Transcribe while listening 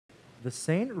The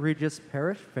St. Regis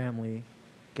Parish family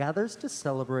gathers to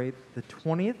celebrate the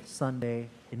 20th Sunday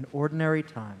in Ordinary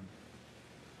Time.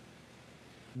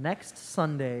 Next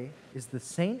Sunday is the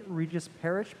St. Regis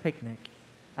Parish Picnic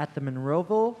at the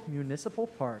Monroeville Municipal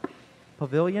Park,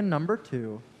 Pavilion Number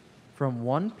 2, from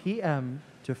 1 p.m.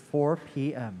 to 4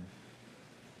 p.m.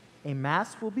 A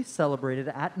Mass will be celebrated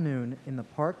at noon in the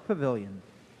Park Pavilion.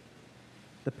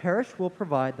 The parish will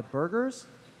provide the burgers,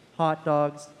 hot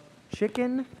dogs,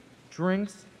 chicken,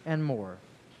 drinks, and more.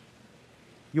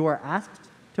 You are asked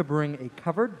to bring a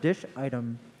covered dish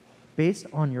item based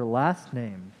on your last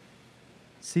name.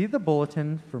 See the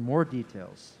bulletin for more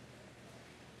details.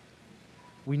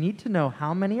 We need to know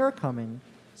how many are coming,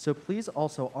 so please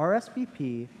also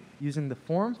RSVP using the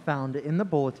form found in the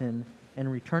bulletin and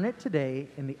return it today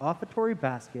in the offertory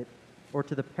basket or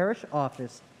to the parish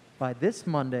office by this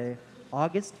Monday,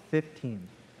 August 15th.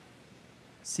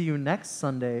 See you next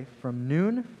Sunday from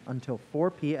noon until 4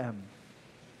 p.m.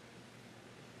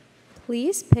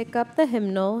 Please pick up the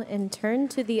hymnal and turn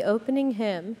to the opening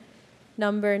hymn,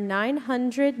 number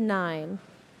 909,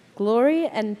 Glory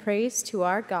and Praise to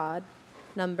Our God,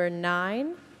 number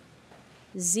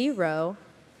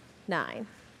 909.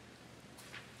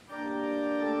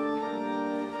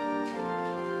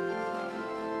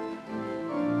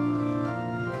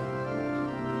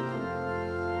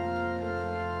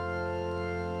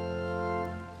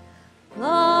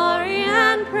 Glory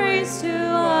and praise to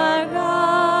our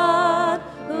God,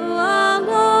 who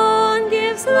alone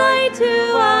gives light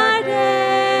to our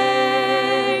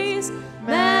days.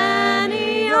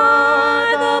 Many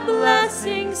are the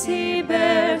blessings he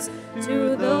bears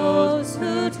to those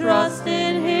who trust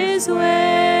in his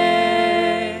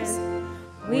ways.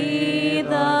 We,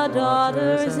 the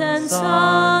daughters and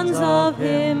sons of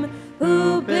him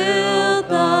who built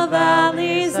the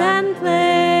valleys and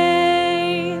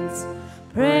plains,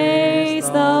 praise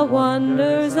the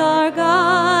wonders our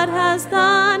God has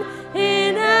done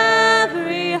in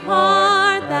every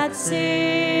heart that sings.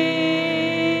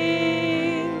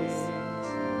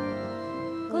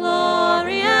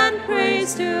 Glory and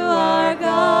praise to our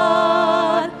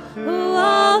God, who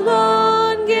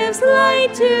alone gives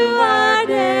light to our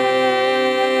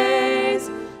days.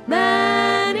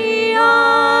 Many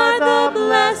are the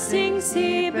blessings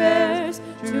he bears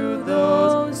to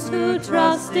those who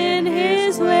trust in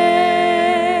his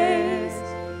ways.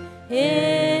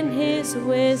 In his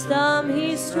wisdom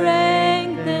he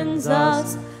strengthens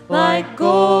us like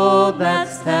gold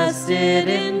that's tested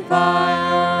in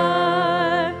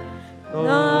fire.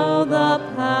 Though the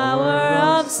power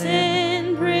of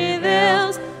sin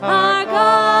prevails, our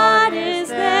God is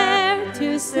there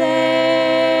to save.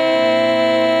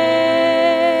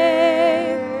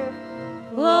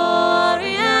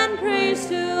 Glory and praise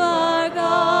to our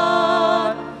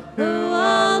God, who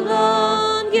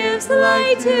alone gives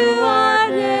light to our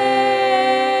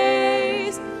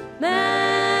days.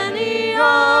 Many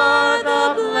are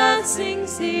the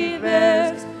blessings he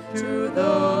bears to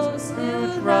those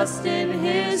who trust in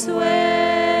his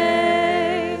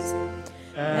ways.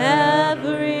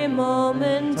 Every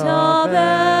moment of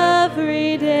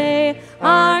every day,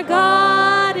 our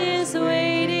God is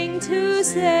waiting to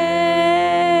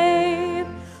save.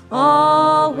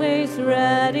 Always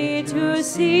ready to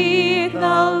seek the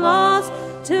lost,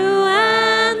 to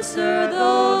answer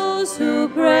those who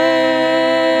pray.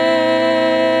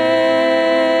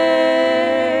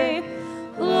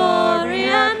 Glory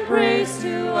and praise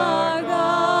to our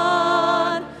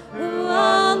God, who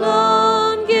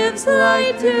alone gives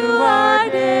light to our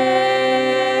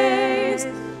days.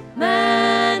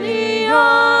 Many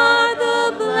are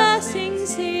the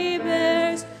blessings he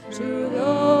bears to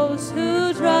those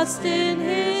who trust in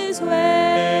his ways.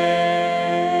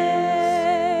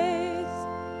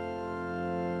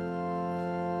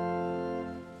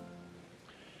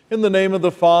 In the name of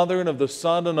the Father, and of the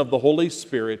Son, and of the Holy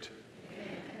Spirit.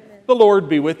 Amen. The Lord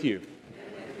be with you.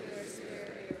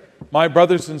 My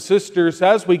brothers and sisters,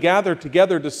 as we gather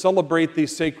together to celebrate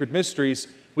these sacred mysteries,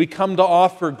 we come to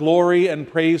offer glory and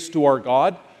praise to our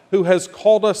God, who has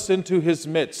called us into his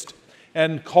midst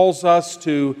and calls us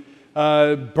to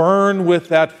burn with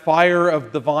that fire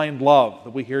of divine love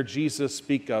that we hear Jesus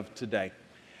speak of today.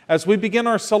 As we begin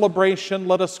our celebration,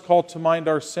 let us call to mind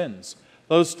our sins,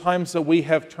 those times that we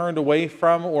have turned away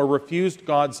from or refused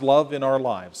God's love in our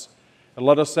lives. And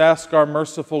let us ask our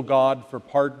merciful God for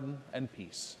pardon and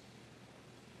peace.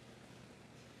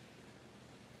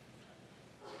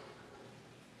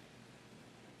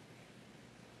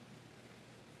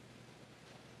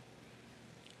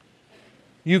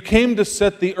 You came to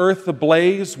set the earth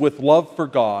ablaze with love for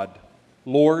God.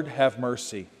 Lord, have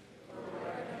mercy.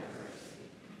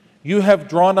 You have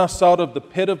drawn us out of the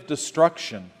pit of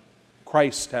destruction.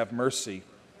 Christ, have mercy.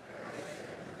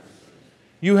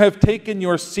 You have taken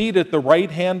your seat at the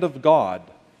right hand of God.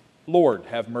 Lord,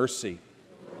 have mercy.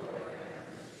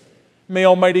 May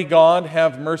Almighty God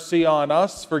have mercy on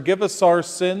us, forgive us our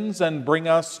sins, and bring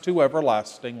us to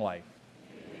everlasting life.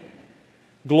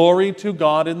 Glory to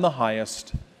God in the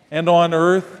highest, and on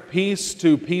earth peace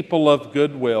to people of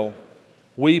good will.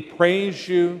 We praise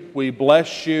you, we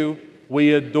bless you,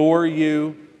 we adore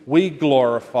you, we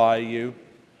glorify you.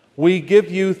 We give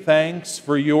you thanks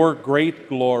for your great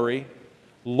glory.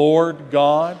 Lord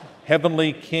God,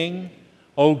 Heavenly King,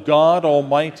 O God,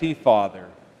 Almighty Father,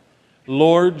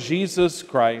 Lord Jesus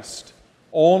Christ,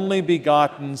 only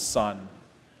begotten Son,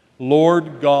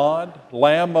 Lord God,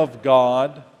 Lamb of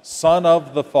God, Son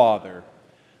of the Father,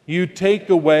 you take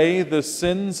away the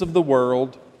sins of the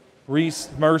world,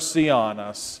 mercy on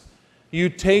us. You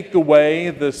take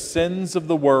away the sins of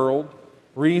the world,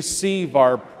 receive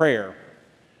our prayer.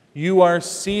 You are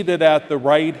seated at the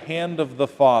right hand of the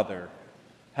Father,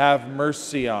 have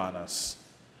mercy on us.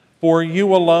 For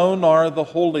you alone are the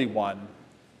Holy One,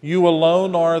 you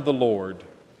alone are the Lord,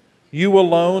 you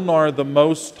alone are the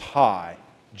Most High,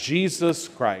 Jesus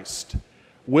Christ,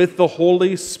 with the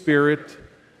Holy Spirit,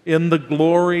 in the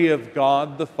glory of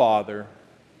God the Father.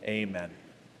 Amen.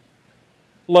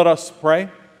 Let us pray.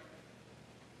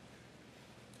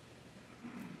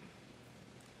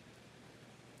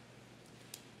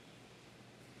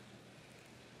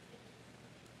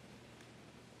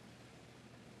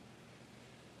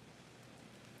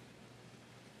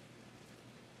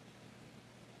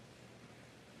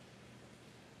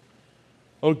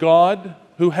 O God,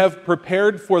 who have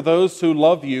prepared for those who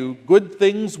love you good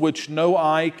things which no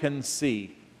eye can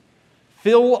see,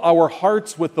 fill our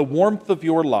hearts with the warmth of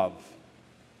your love,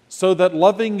 so that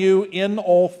loving you in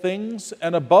all things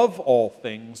and above all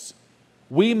things,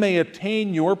 we may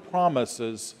attain your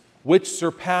promises which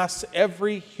surpass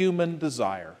every human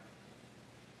desire.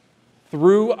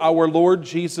 Through our Lord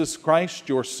Jesus Christ,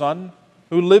 your Son,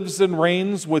 who lives and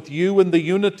reigns with you in the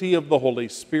unity of the Holy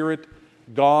Spirit,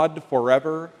 God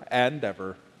forever and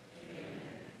ever.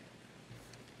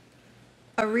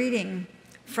 A reading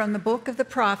from the book of the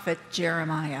prophet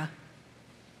Jeremiah.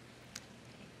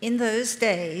 In those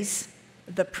days,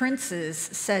 the princes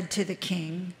said to the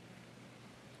king,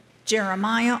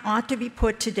 Jeremiah ought to be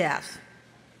put to death.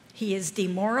 He is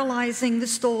demoralizing the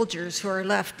soldiers who are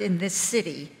left in this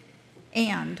city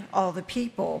and all the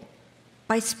people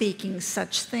by speaking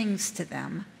such things to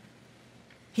them.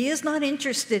 He is not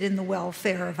interested in the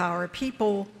welfare of our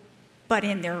people, but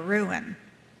in their ruin.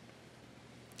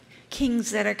 King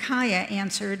Zedekiah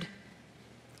answered,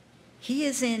 He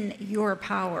is in your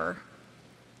power,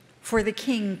 for the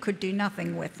king could do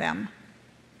nothing with them.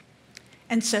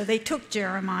 And so they took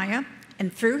Jeremiah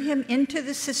and threw him into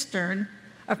the cistern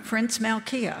of Prince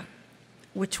Malchiah,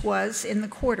 which was in the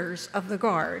quarters of the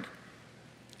guard,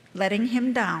 letting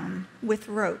him down with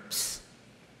ropes.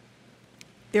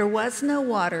 There was no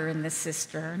water in the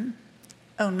cistern,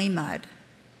 only mud,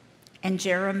 and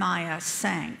Jeremiah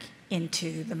sank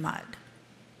into the mud.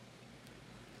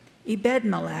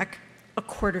 Ebed-melech, a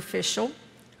court official,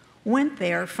 went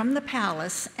there from the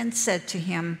palace and said to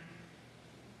him,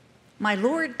 My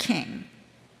lord king,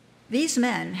 these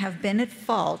men have been at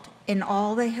fault in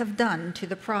all they have done to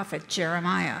the prophet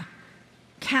Jeremiah,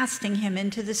 casting him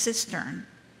into the cistern.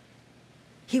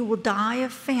 He will die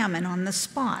of famine on the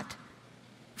spot,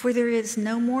 for there is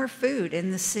no more food in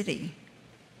the city.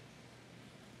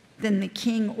 Then the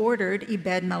king ordered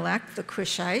Ebed-melech the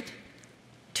Cushite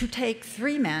to take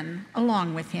 3 men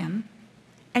along with him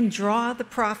and draw the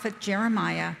prophet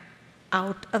Jeremiah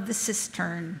out of the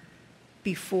cistern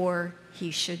before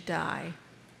he should die.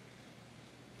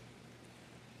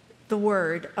 The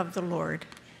word of the Lord.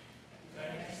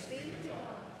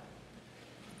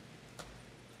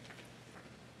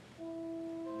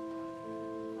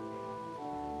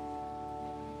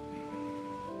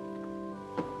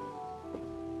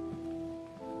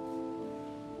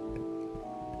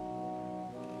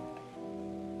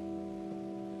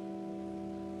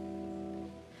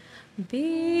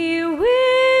 Be with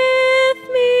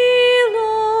me,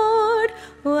 Lord,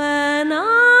 when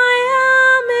I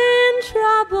am in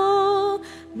trouble.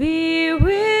 Be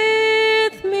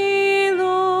with me,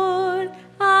 Lord,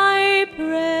 I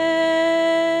pray.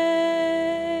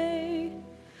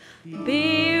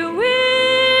 Be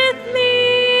with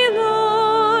me,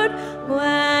 Lord,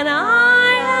 when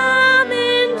I am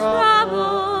in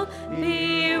trouble.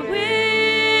 Be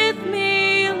with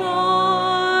me,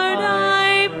 Lord,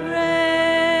 I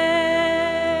pray.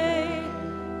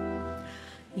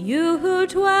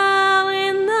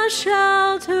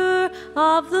 shelter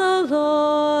of the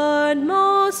Lord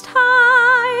Most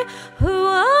High, who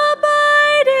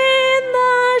abide in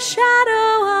the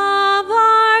shadow of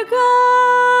our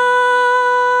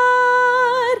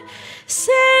God.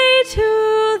 Say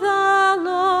to the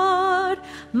Lord,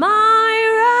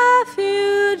 my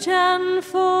refuge and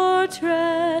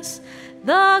fortress,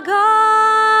 the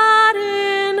God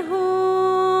in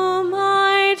whom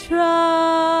I trust.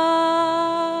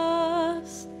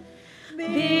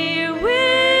 Be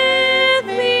with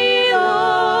me,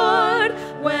 Lord,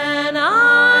 when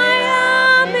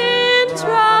I am in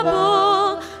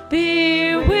trouble.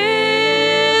 Be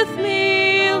with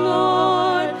me,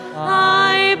 Lord,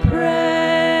 I pray.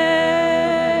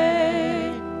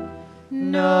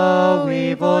 No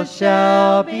evil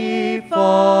shall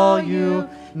befall you,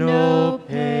 no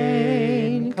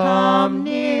pain come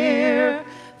near,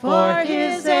 for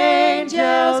his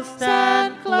angels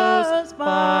stand close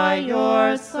by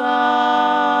your side,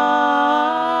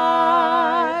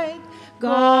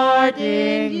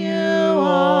 guarding you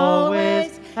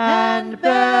always and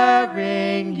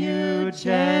bearing you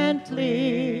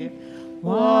gently,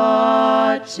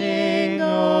 watching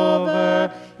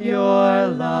over your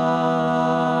life.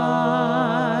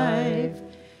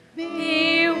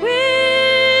 Be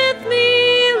with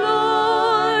me,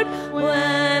 Lord,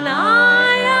 when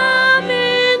I am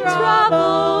in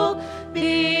trouble.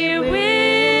 Be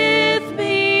with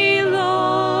me,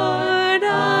 Lord,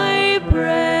 I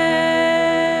pray.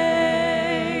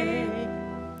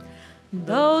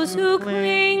 Those who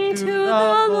cling to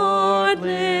the Lord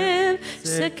live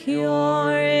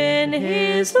secure in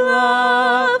his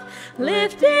love.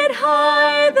 Lifted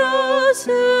high those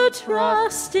who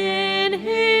trust in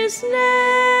his name.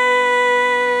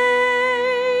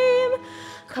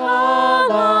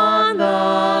 Call on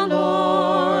the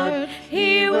Lord,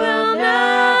 he will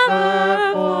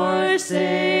never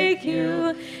forsake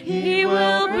you. He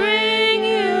will bring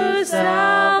you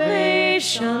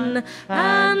salvation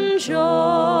and joy.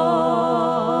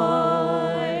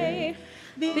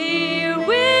 Be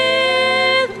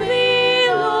with me,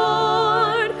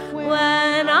 Lord,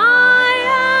 when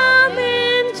I am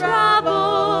in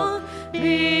trouble.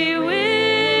 Be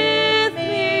with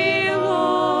me,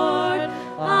 Lord,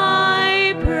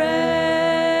 I pray.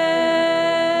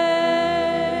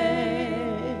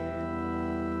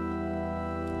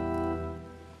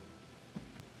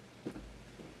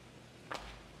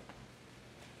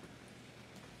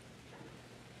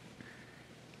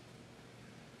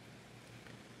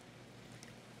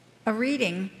 A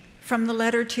reading from the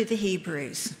letter to the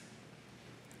Hebrews.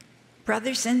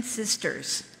 Brothers and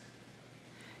sisters,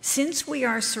 since we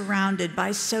are surrounded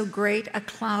by so great a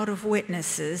cloud of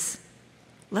witnesses,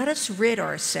 let us rid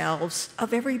ourselves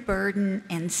of every burden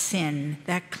and sin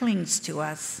that clings to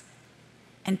us,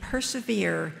 and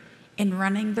persevere in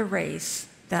running the race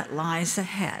that lies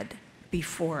ahead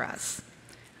before us,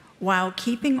 while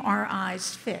keeping our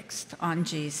eyes fixed on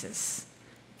Jesus,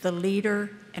 the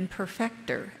leader and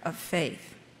perfecter of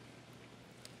faith.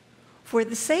 For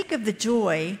the sake of the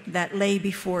joy that lay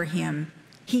before him,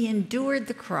 he endured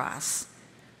the cross,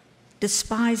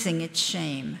 despising its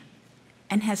shame,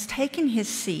 and has taken his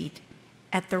seat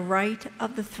at the right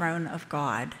of the throne of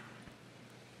God.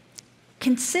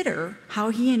 Consider how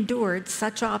he endured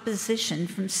such opposition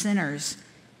from sinners,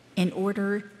 in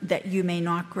order that you may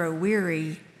not grow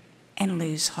weary and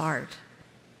lose heart.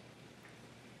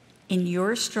 In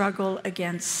your struggle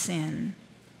against sin,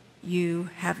 you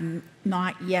have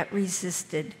not yet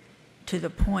resisted to the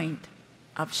point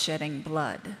of shedding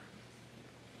blood.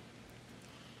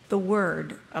 The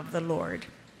word of the Lord.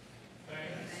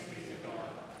 Thanks be to God.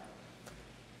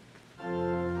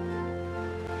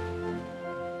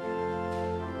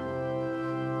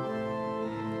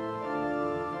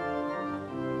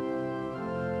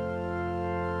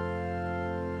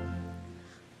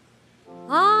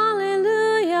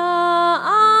 Alleluia,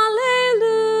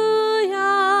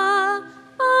 alleluia,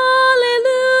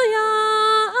 alleluia,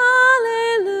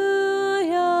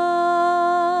 alleluia.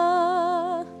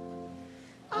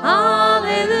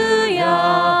 Alleluia,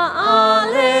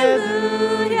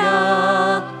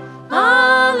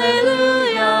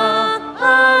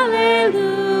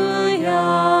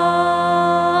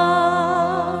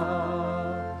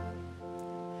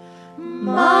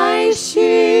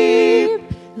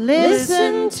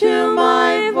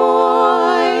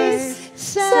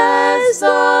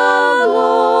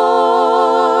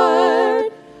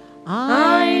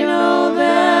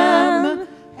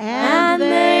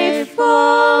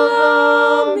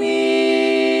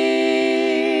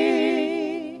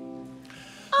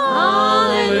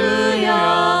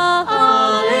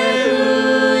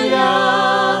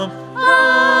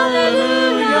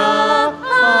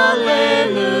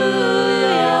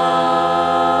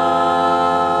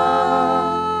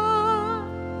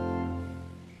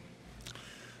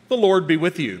 Lord be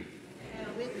with you.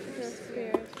 And with your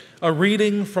spirit. A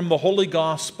reading from the Holy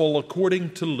Gospel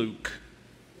according to Luke.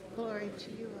 Glory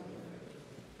to you, O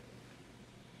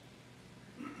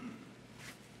Lord.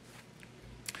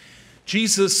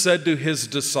 Jesus said to his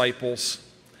disciples,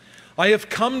 I have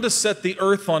come to set the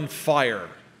earth on fire,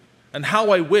 and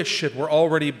how I wish it were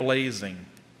already blazing.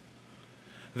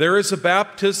 There is a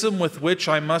baptism with which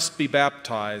I must be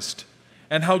baptized,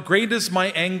 and how great is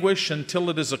my anguish until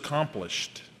it is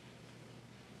accomplished.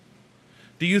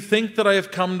 Do you think that I have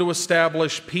come to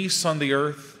establish peace on the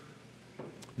earth?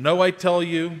 No, I tell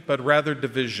you, but rather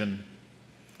division.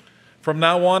 From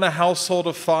now on, a household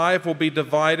of 5 will be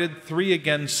divided, 3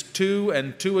 against 2,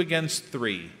 and 2 against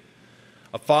 3.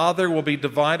 A father will be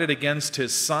divided against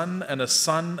his son, and a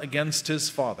son against his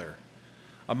father.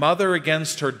 A mother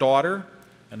against her daughter,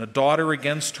 and a daughter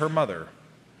against her mother.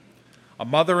 A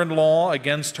mother-in-law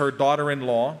against her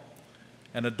daughter-in-law,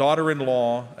 and a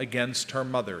daughter-in-law against her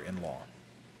mother-in-law.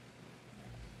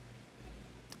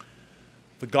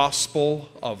 The Gospel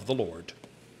of the Lord.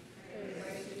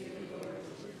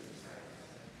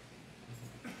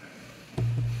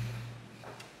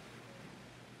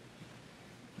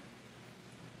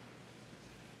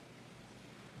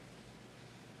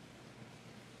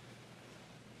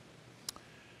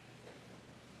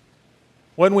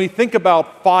 When we think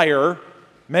about fire,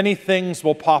 many things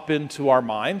will pop into our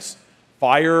minds.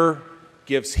 Fire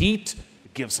gives heat,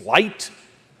 it gives light.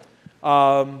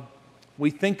 We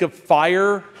think of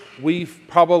fire,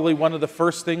 one of the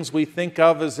first things we think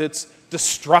of is its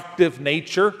destructive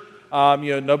nature.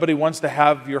 Nobody wants to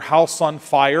have your house on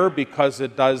fire because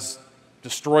it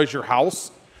destroys your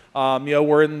house.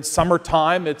 We're in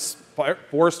summertime, it's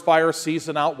forest fire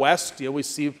season out west. We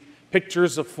see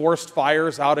pictures of forest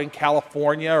fires out in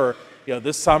California, or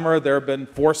this summer there have been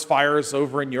forest fires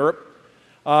over in Europe.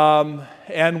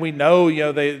 And we know,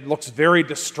 it looks very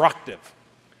destructive.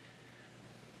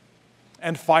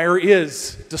 And fire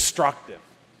is destructive.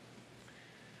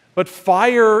 But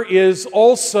fire is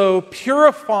also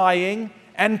purifying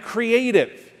and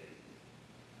creative.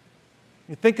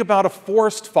 You think about a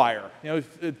forest fire.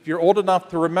 If you're old enough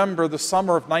to remember the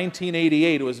summer of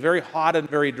 1988, it was very hot and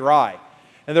very dry.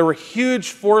 And there were huge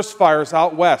forest fires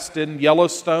out west in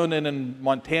Yellowstone and in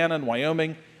Montana and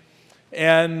Wyoming.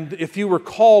 And if you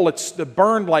recall, it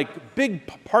burned like big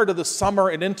part of the summer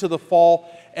and into the fall.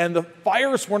 And the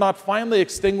fires were not finally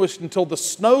extinguished until the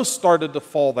snow started to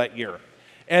fall that year.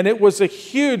 And it was a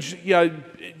huge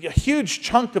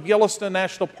chunk of Yellowstone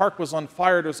National Park was on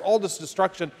fire. There was all this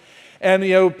destruction. And,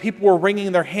 people were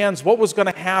wringing their hands. What was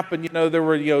going to happen? There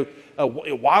were,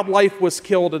 wildlife was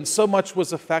killed and so much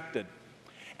was affected.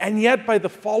 And yet by the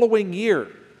following year,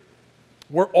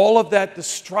 where all of that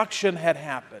destruction had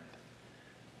happened,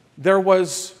 there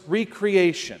was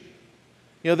recreation.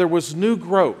 There was new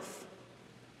growth.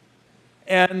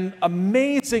 And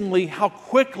amazingly, how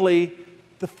quickly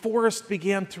the forest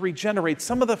began to regenerate.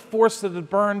 Some of the forests that had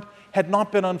burned had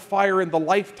not been on fire in the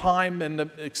lifetime and the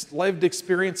lived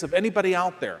experience of anybody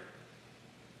out there.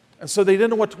 And so they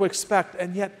didn't know what to expect,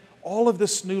 and yet all of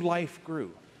this new life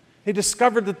grew. They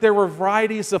discovered that there were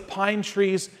varieties of pine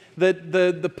trees that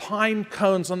the pine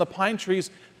cones on the pine trees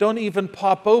don't even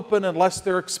pop open unless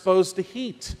they're exposed to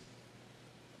heat.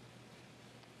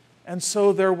 And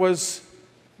so there was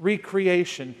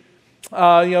recreation,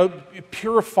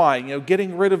 purifying,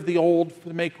 getting rid of the old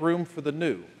to make room for the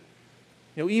new.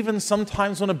 Even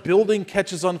sometimes when a building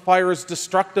catches on fire, as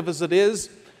destructive as it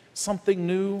is, something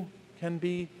new can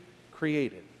be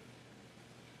created.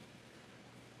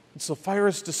 And so fire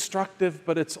is destructive,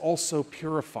 but it's also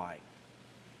purifying.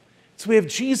 So we have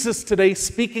Jesus today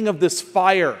speaking of this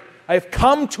fire. I have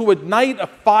come to ignite a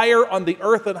fire on the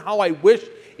earth, and how I wish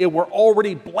it were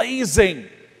already blazing.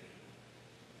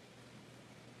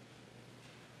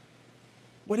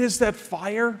 What is that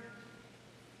fire?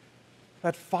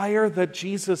 That fire that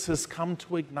Jesus has come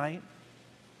to ignite?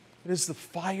 It is the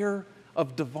fire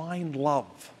of divine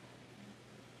love.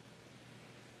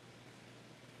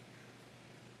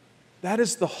 That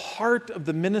is the heart of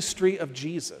the ministry of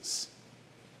Jesus.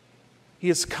 He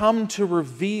has come to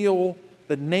reveal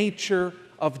the nature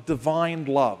of divine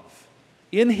love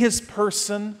in his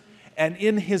person and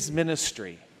in his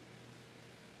ministry.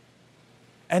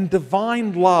 And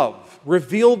divine love,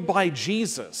 revealed by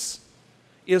Jesus,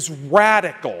 is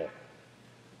radical.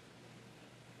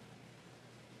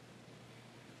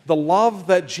 The love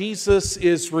that Jesus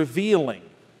is revealing,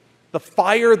 the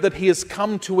fire that he has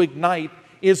come to ignite,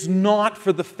 is not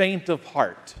for the faint of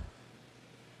heart.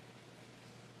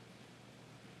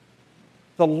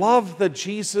 The love that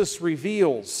Jesus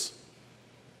reveals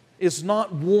is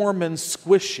not warm and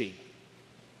squishy.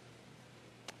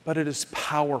 but it is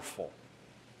powerful.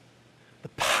 The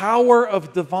power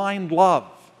of divine love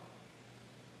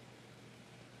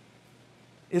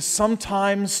is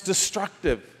sometimes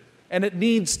destructive, and it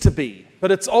needs to be,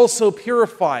 but it's also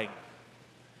purifying.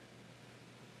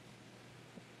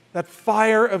 That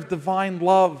fire of divine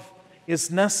love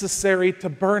is necessary to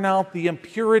burn out the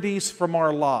impurities from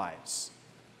our lives.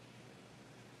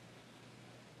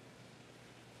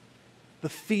 The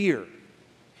fear,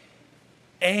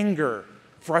 anger,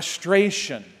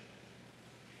 frustration,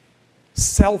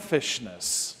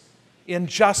 selfishness,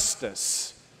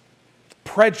 injustice,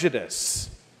 prejudice,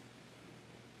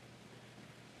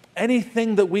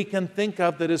 anything that we can think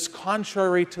of that is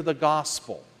contrary to the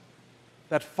gospel,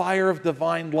 that fire of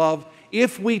divine love,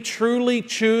 if we truly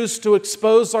choose to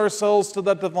expose ourselves to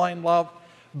that divine love,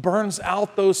 burns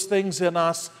out those things in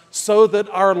us so that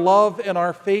our love and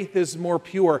our faith is more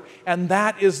pure. And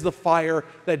that is the fire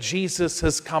that Jesus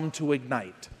has come to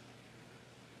ignite.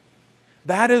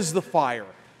 That is the fire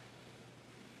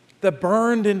that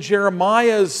burned in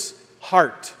Jeremiah's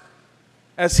heart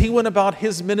as he went about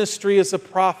his ministry as a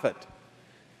prophet.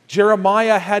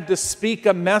 Jeremiah had to speak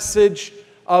a message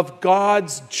of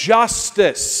God's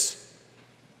justice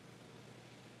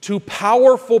to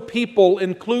powerful people,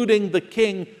 including the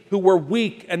king, who were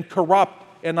weak and corrupt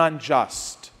and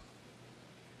unjust.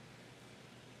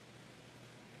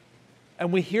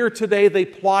 And we hear today they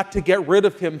plot to get rid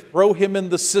of him, throw him in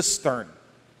the cistern.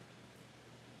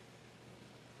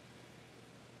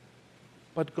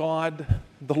 But God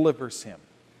delivers him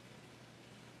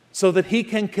so that he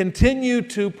can continue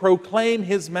to proclaim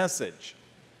his message.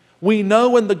 We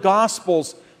know in the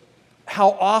Gospels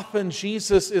how often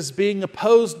Jesus is being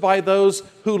opposed by those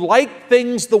who like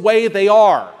things the way they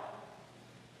are.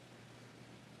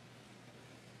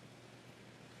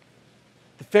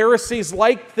 The Pharisees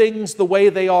like things the way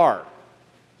they are.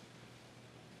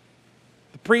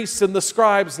 The priests and the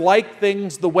scribes like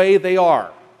things the way they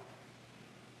are.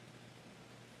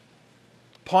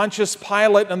 Pontius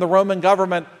Pilate and the Roman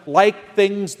government like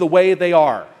things the way they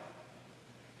are.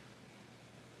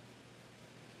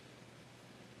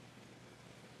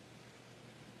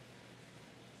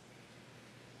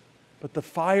 But the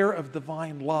fire of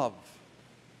divine love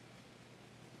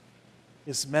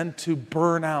is meant to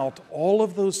burn out all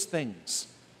of those things,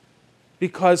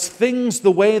 because things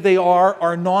the way they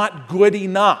are not good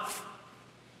enough.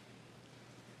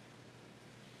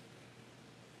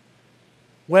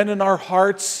 When in our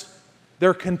hearts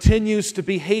there continues to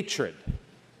be hatred,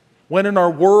 when in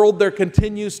our world there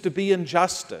continues to be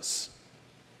injustice,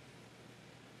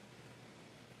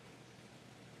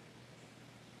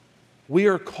 we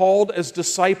are called as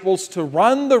disciples to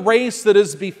run the race that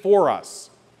is before us,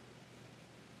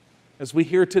 as we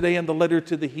hear today in the letter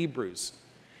to the Hebrews.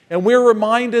 And we're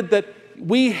reminded that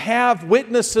we have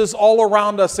witnesses all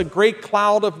around us, a great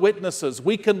cloud of witnesses.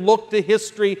 We can look to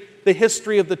history, the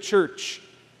history of the church,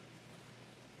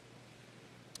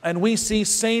 and we see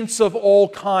saints of all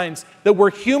kinds that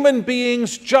were human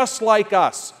beings just like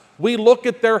us. We look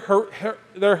at their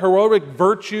heroic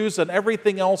virtues and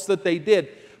everything else that they did.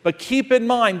 But keep in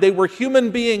mind, they were human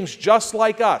beings just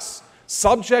like us,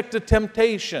 subject to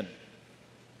temptation.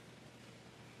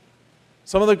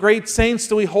 Some of the great saints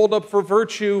that we hold up for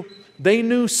virtue, they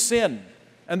knew sin,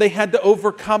 and they had to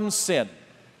overcome sin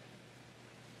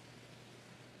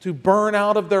to burn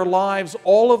out of their lives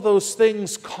all of those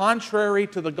things contrary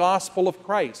to the gospel of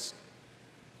Christ.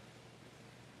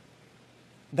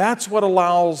 That's what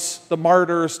allows the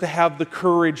martyrs to have the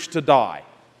courage to die.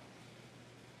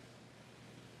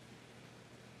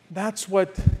 That's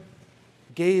what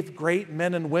gave great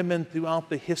men and women throughout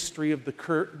the history of the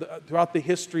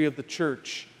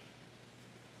church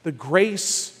the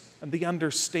grace and the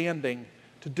understanding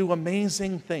to do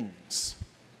amazing things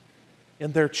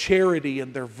in their charity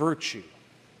and their virtue,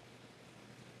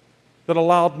 that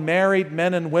allowed married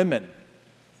men and women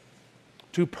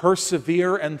to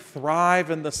persevere and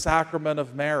thrive in the sacrament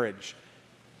of marriage,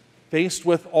 faced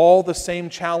with all the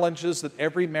same challenges that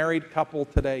every married couple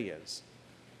today is.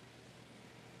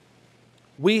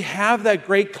 We have that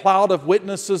great cloud of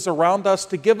witnesses around us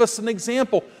to give us an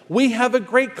example. We have a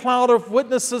great cloud of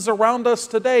witnesses around us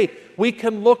today. We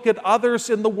can look at others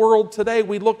in the world today.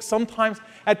 We look sometimes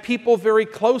at people very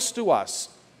close to us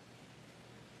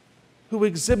who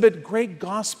exhibit great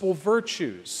gospel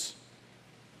virtues,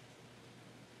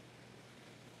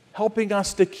 helping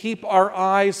us to keep our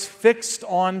eyes fixed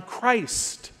on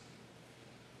Christ.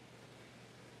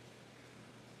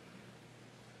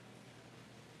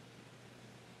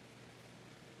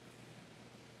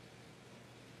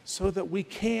 So that we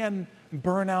can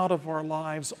burn out of our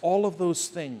lives all of those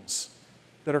things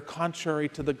that are contrary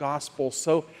to the gospel,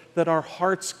 so that our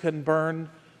hearts can burn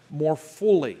more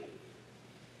fully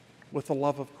with the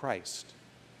love of Christ,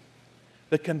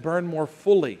 that can burn more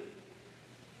fully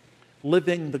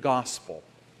living the gospel,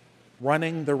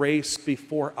 running the race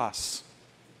before us,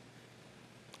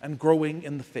 and growing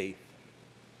in the faith.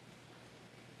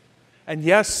 And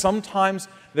yes, sometimes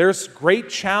there's great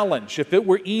challenge. If it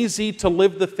were easy to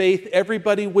live the faith,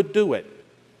 everybody would do it.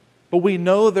 But we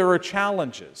know there are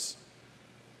challenges.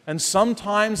 And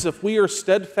sometimes if we are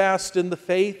steadfast in the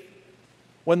faith,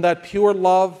 when that pure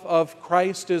love of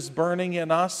Christ is burning in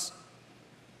us,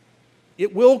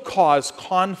 it will cause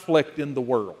conflict in the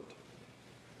world.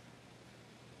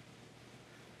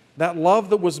 That love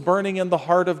that was burning in the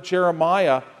heart of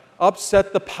Jeremiah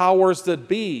upset the powers that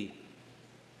be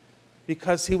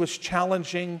because he was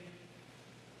challenging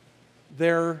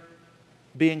their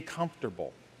being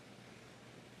comfortable.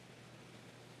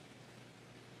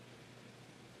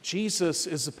 Jesus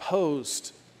is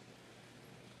opposed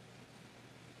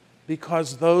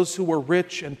because those who were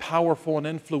rich and powerful and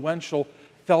influential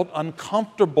felt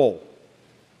uncomfortable,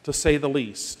 to say the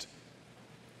least,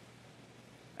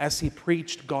 as he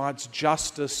preached God's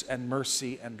justice and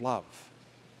mercy and love.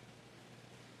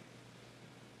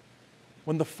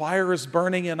 When the fire is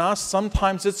burning in us,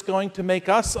 sometimes it's going to make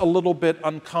us a little bit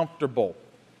uncomfortable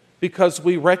because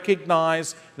we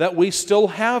recognize that we still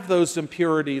have those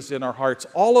impurities in our hearts.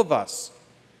 All of us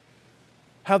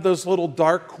have those little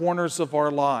dark corners of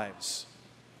our lives.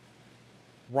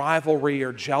 Rivalry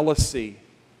or jealousy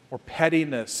or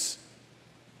pettiness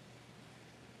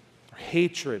or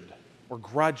hatred or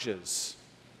grudges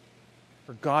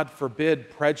or, God forbid,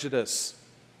 prejudice.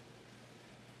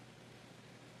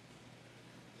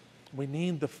 We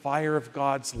need the fire of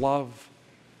God's love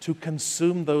to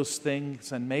consume those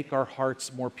things and make our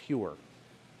hearts more pure,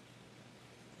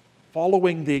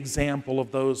 following the example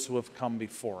of those who have come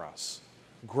before us,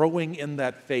 growing in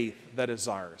that faith that is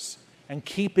ours, and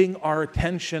keeping our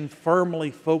attention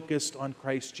firmly focused on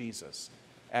Christ Jesus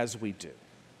as we do.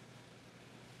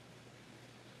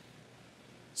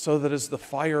 So that as the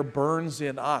fire burns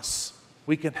in us,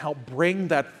 we can help bring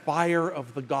that fire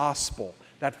of the gospel,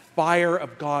 that fire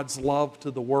of God's love to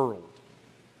the world,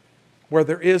 where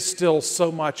there is still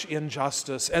so much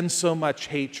injustice and so much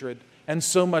hatred and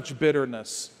so much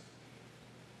bitterness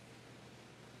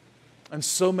and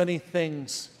so many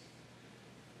things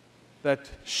that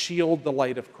shield the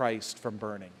light of Christ from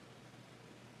burning.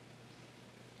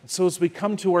 And so as we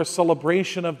come to our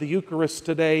celebration of the Eucharist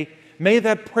today, may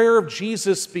that prayer of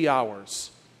Jesus be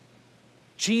ours.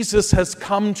 Jesus has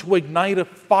come to ignite a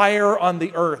fire on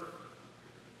the earth.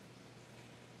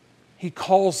 He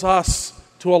calls us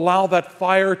to allow that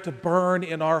fire to burn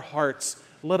in our hearts.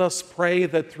 Let us pray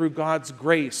that through God's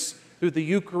grace, through the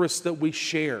Eucharist that we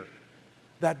share,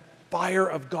 that fire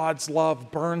of God's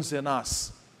love burns in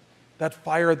us, that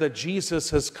fire that Jesus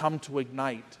has come to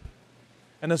ignite.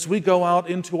 And as we go out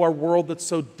into our world that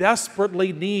so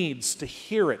desperately needs to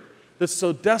hear it, that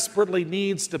so desperately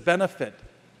needs to benefit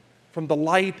from the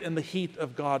light and the heat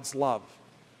of God's love,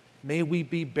 may we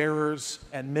be bearers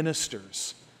and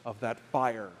ministers of that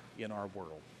fire in our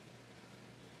world.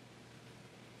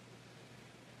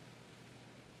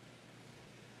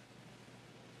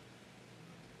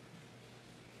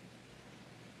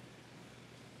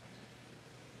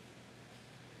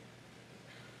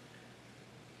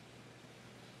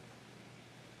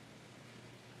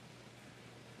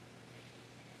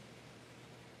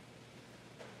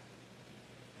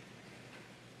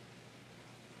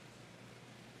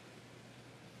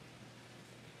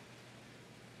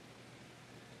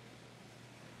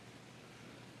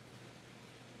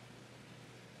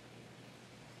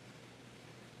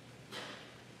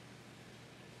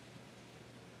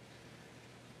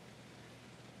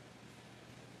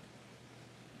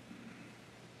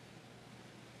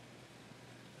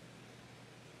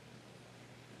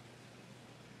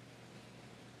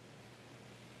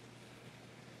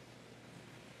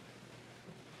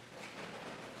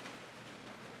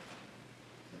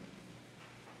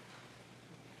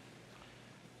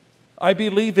 I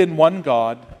believe in one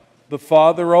God, the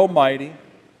Father Almighty,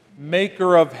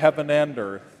 maker of heaven and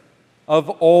earth, of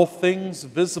all things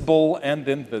visible and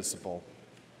invisible.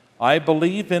 I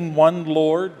believe in one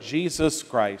Lord, Jesus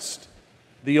Christ,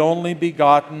 the only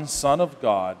begotten Son of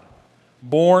God,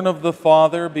 born of the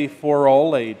Father before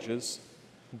all ages,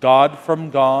 God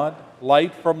from God,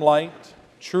 light from light,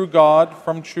 true God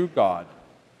from true God,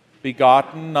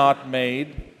 begotten, not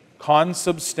made,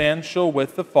 consubstantial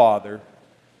with the Father.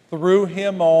 Through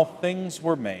him all things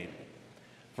were made.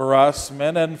 For us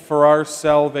men and for our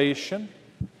salvation,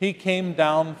 he came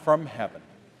down from heaven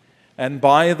and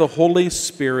by the Holy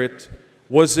Spirit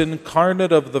was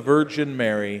incarnate of the Virgin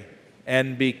Mary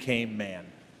and became man.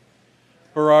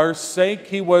 For our sake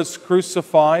he was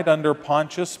crucified under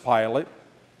Pontius Pilate.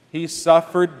 He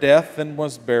suffered death and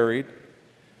was buried,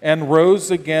 and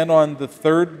rose again on the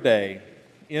third day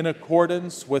in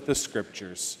accordance with the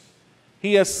Scriptures.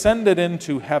 He ascended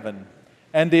into heaven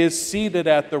and is seated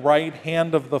at the right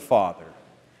hand of the Father.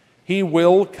 He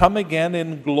will come again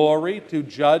in glory to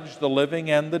judge the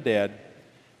living and the dead,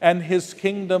 and his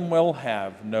kingdom will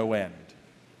have no end.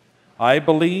 I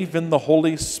believe in the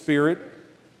Holy Spirit,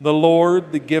 the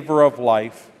Lord, the giver of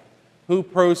life, who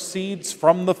proceeds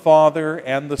from the Father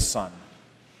and the Son,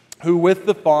 who with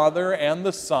the Father and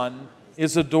the Son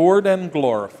is adored and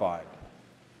glorified,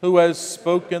 who has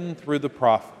spoken through the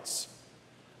prophets.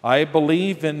 I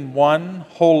believe in one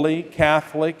holy,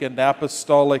 Catholic, and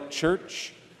Apostolic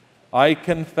Church. I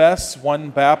confess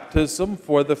one baptism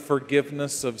for the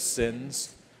forgiveness of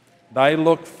sins. And I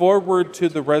look forward to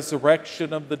the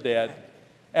resurrection of the dead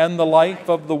and the life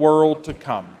of the world to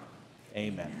come.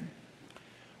 Amen.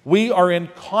 We are in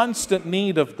constant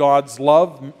need of God's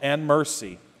love and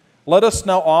mercy. Let us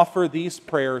now offer these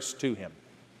prayers to him.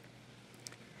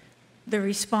 The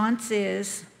response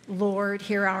is, Lord,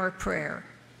 hear our prayer.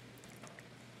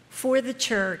 For the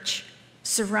church,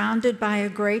 surrounded by a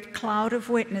great cloud of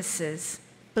witnesses,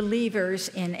 believers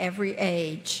in every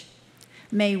age,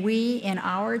 may we in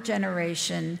our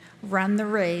generation run the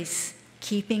race,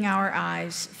 keeping our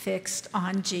eyes fixed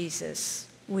on Jesus.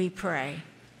 We pray.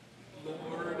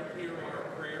 Lord, hear our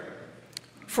prayer.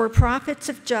 For prophets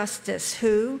of justice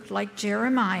who, like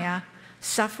Jeremiah,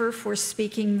 suffer for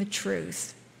speaking the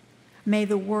truth, may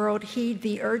the world heed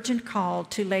the urgent call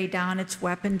to lay down its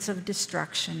weapons of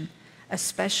destruction,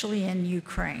 especially in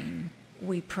Ukraine.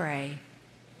 We pray.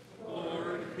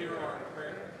 Lord, hear our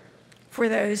prayer. For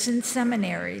those in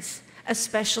seminaries,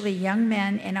 especially young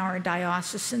men in our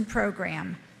diocesan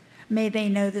program, may they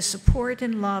know the support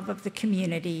and love of the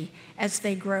community as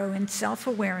they grow in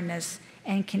self-awareness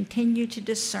and continue to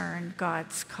discern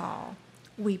God's call.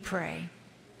 We pray.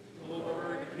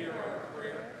 Lord, hear our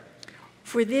prayer.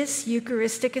 For this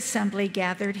Eucharistic assembly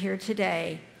gathered here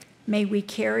today, may we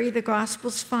carry the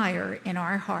gospel's fire in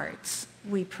our hearts.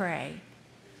 We pray.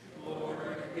 Lord,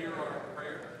 hear our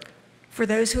prayer. For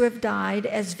those who have died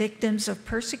as victims of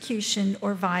persecution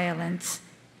or violence,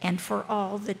 and for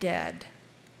all the dead,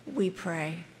 we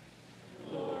pray.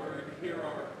 Lord, hear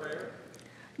our prayer.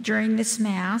 During this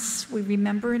Mass, we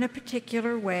remember in a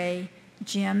particular way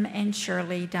Jim and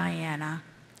Shirley Diana.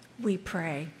 We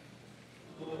pray.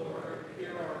 Lord,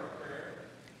 hear our prayer.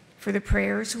 For the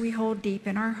prayers we hold deep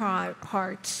in our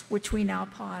hearts, which we now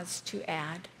pause to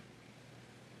add.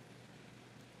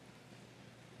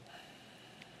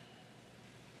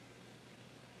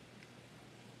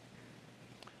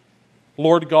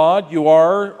 Lord God, you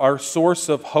are our source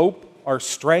of hope, our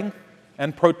strength,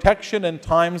 and protection in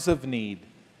times of need.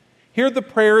 Hear the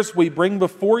prayers we bring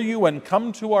before you and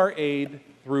come to our aid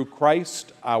through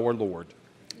Christ our Lord.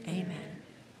 Amen.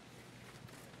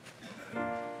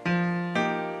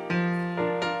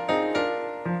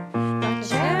 The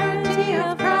charity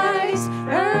of Christ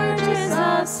urges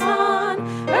us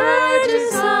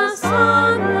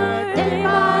onward day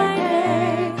by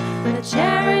day. The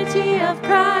charity of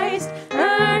Christ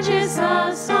urges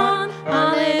us on.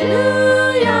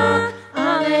 Alleluia,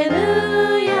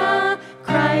 alleluia.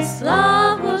 Christ's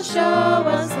love will show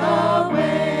us the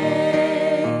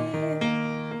way.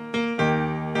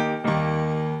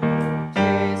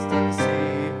 Taste and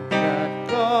see that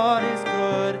God is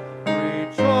good.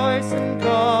 Rejoice in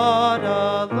God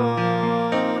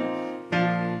alone.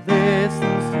 Who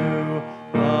listens to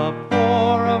the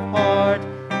poor of heart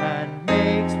and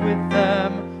makes with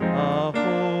them a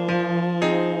home.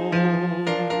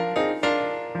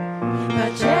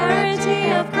 The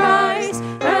charity of Christ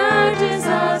urges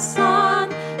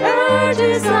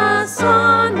us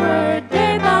onward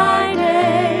day by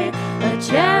day. The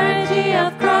charity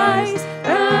of Christ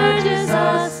urges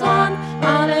us on.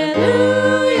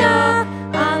 Alleluia,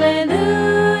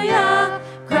 alleluia.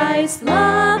 Christ's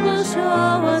love will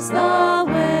show us the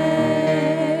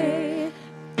way.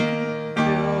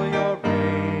 Till your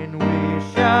reign we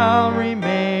shall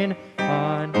remain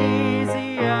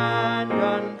uneasy and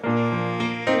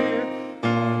unclear.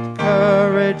 But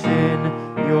courage in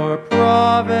your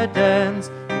providence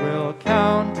will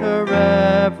counter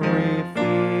every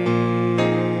fear.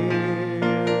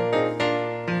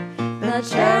 The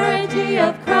charity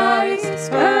of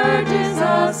Christ urges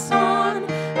us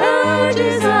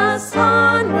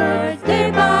onward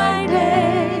day by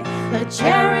day. The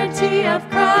charity of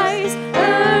Christ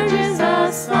urges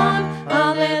us on.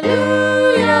 Alleluia.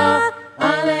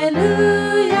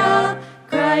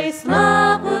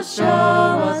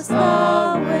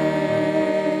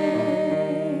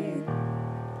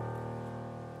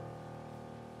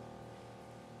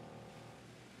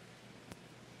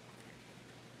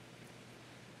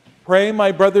 Pray,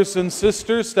 my brothers and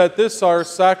sisters, that this our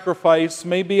sacrifice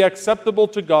may be acceptable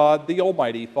to God, the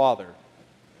Almighty Father.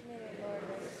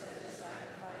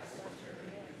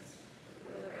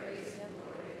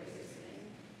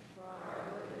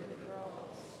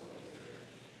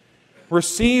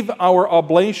 Receive our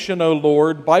oblation, O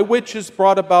Lord, by which is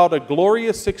brought about a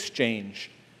glorious exchange,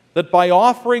 that by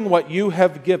offering what you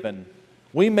have given,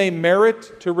 we may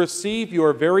merit to receive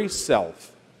your very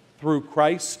self, through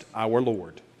Christ our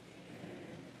Lord.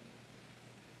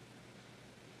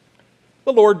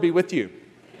 The Lord be with you.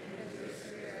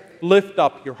 Lift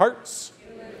up your hearts.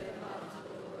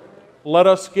 Let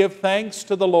us give thanks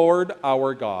to the Lord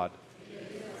our God.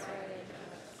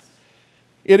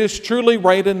 It is truly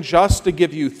right and just to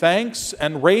give you thanks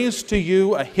and raise to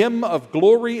you a hymn of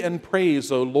glory and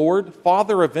praise, O Lord,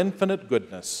 Father of infinite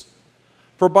goodness.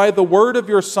 For by the word of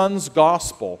your Son's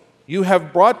gospel, you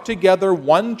have brought together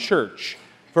one church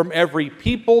from every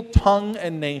people, tongue,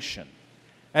 and nation.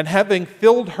 And having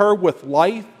filled her with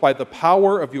life by the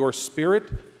power of your Spirit,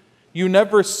 you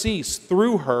never cease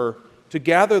through her to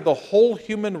gather the whole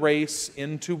human race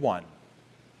into one.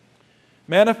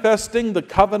 Manifesting the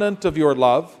covenant of your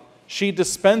love, she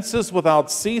dispenses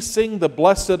without ceasing the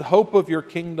blessed hope of your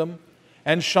kingdom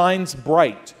and shines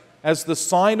bright as the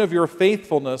sign of your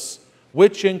faithfulness,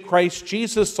 which in Christ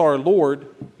Jesus our Lord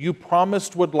you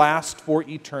promised would last for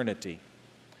eternity.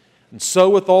 And so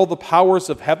with all the powers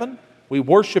of heaven, we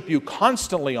worship you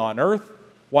constantly on earth,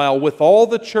 while with all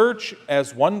the church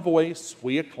as one voice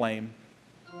we acclaim.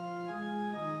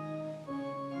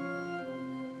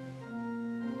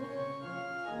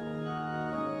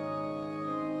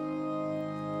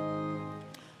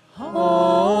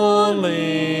 Holy,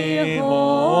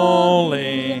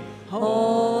 holy,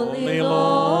 holy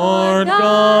Lord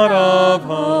God of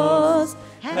hosts,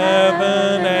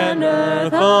 heaven and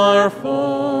earth are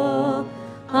full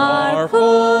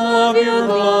of your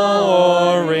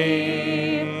glory.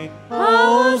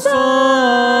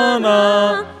 Hosanna,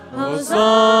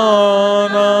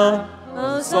 Hosanna,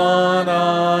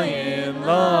 Hosanna in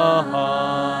the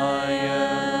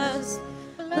highest.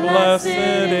 Blessed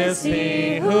is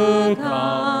he who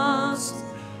comes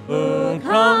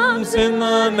in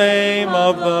the name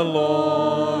of the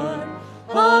Lord.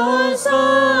 Hosanna,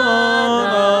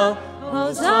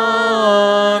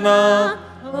 Hosanna,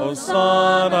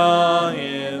 Hosanna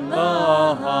in the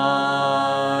highest.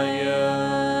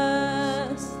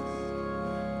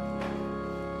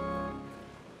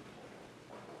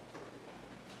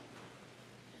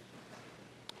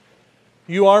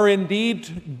 You are indeed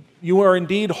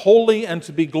holy and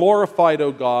to be glorified,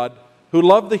 O God, who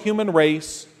love the human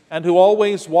race and who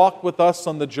always walk with us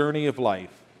on the journey of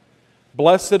life.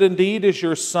 Blessed indeed is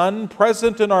your Son,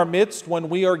 present in our midst when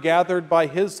we are gathered by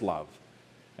his love.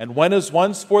 And when as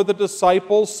once for the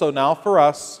disciples, so now for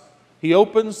us, he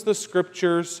opens the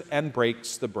Scriptures and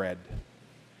breaks the bread.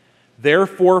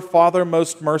 Therefore, Father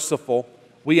most merciful,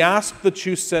 we ask that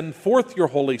you send forth your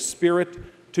Holy Spirit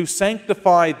to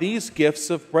sanctify these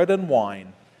gifts of bread and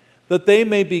wine, that they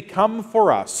may become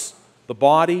for us the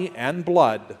body and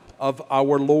blood of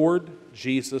our Lord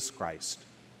Jesus Christ.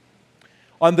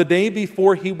 On the day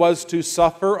before he was to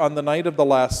suffer, on the night of the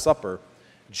Last Supper,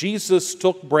 Jesus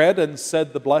took bread and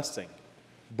said the blessing,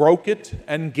 broke it,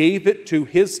 and gave it to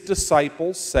his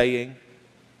disciples, saying,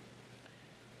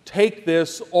 "Take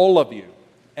this, all of you,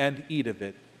 and eat of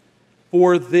it,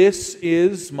 for this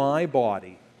is my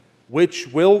body,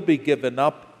 which will be given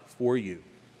up for you."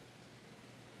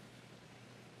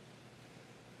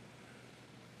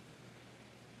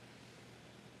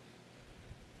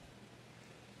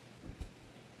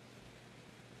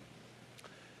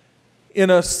 In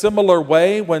a similar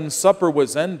way, when supper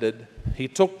was ended, he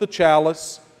took the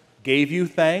chalice, gave you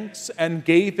thanks, and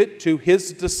gave it to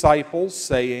his disciples,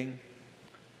 saying,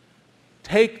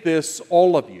 "Take this,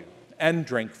 all of you, and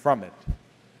drink from it.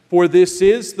 For this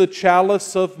is the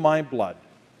chalice of my blood,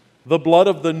 the blood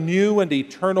of the new and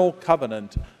eternal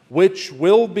covenant, which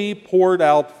will be poured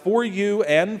out for you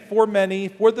and for many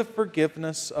for the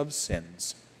forgiveness of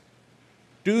sins.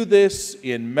 Do this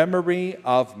in memory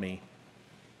of me."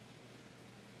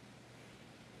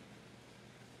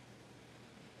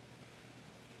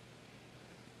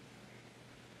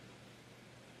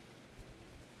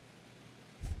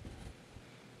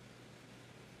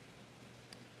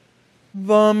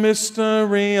 The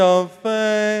mystery of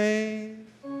faith.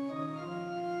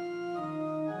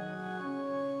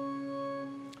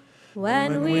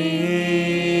 When we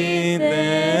eat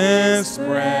this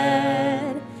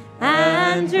bread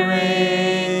and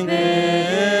drink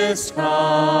this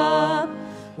cup,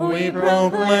 we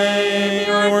proclaim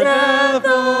your death,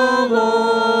 O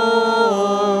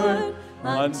Lord,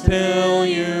 until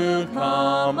you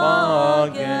come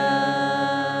again.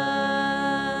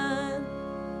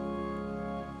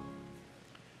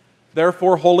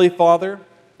 Therefore, Holy Father,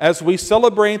 as we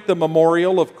celebrate the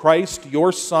memorial of Christ,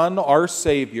 your Son, our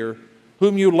Savior,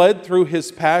 whom you led through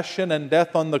his passion and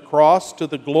death on the cross to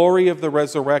the glory of the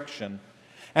resurrection,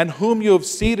 and whom you have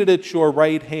seated at your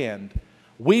right hand,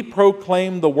 we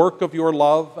proclaim the work of your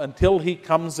love until he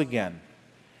comes again.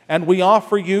 And we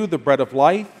offer you the bread of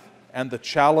life and the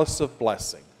chalice of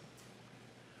blessing.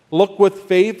 Look with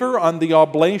favor on the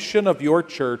oblation of your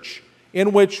church,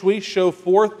 in which we show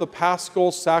forth the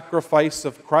paschal sacrifice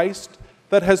of Christ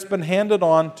that has been handed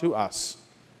on to us.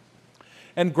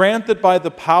 And grant that by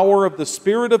the power of the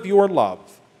Spirit of your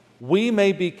love, we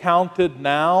may be counted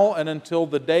now and until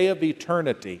the day of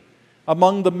eternity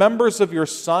among the members of your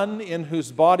Son, in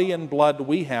whose body and blood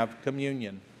we have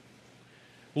communion.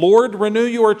 Lord, renew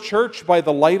your church by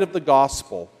the light of the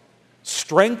gospel.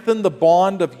 Strengthen the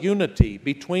bond of unity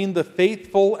between the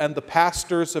faithful and the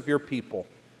pastors of your people,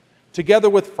 together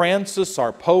with Francis,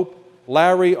 our Pope,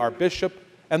 Larry, our Bishop,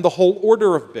 and the whole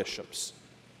order of bishops,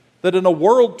 that in a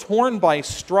world torn by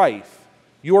strife,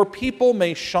 your people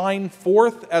may shine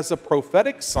forth as a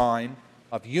prophetic sign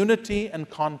of unity and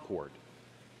concord.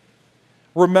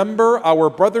 Remember our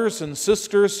brothers and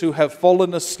sisters who have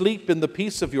fallen asleep in the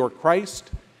peace of your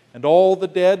Christ, and all the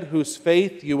dead whose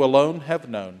faith you alone have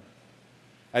known.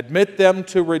 Admit them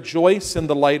to rejoice in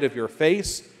the light of your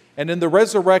face, and in the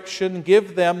resurrection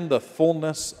give them the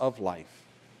fullness of life.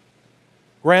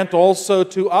 Grant also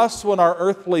to us, when our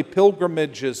earthly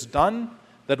pilgrimage is done,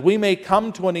 that we may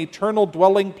come to an eternal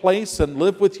dwelling place and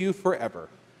live with you forever.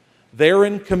 There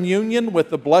in communion with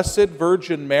the Blessed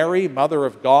Virgin Mary, Mother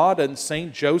of God, and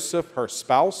Saint Joseph, her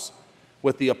spouse,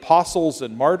 with the apostles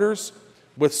and martyrs,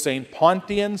 with Saint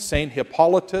Pontian, Saint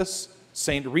Hippolytus,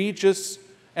 Saint Regis,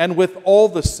 and with all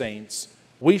the saints,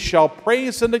 we shall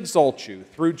praise and exalt you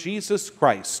through Jesus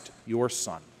Christ, your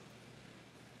Son.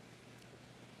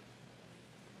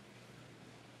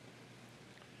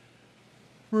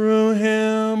 Through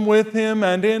him, with him,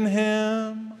 and in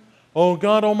him, O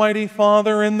God, Almighty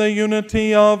Father, in the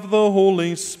unity of the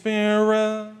Holy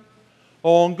Spirit,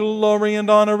 all glory and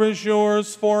honor is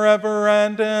yours forever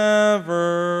and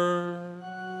ever.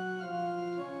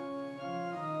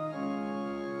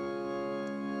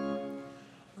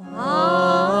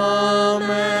 Amen,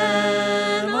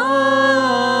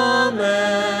 amen,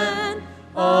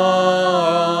 amen.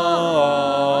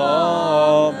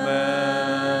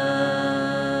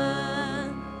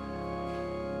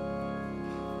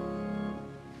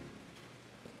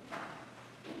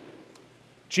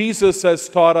 Jesus has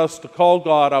taught us to call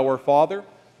God our Father,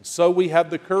 so we have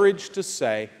the courage to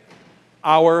say,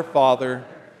 Our Father,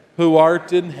 who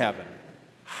art in heaven,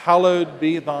 hallowed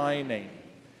be thy name.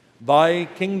 Thy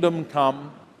kingdom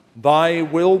come, thy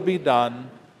will be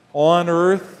done, on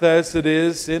earth as it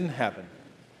is in heaven.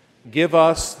 Give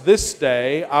us this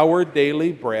day our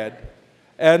daily bread,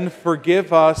 and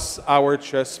forgive us our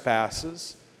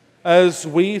trespasses, as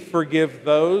we forgive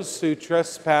those who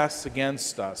trespass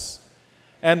against us.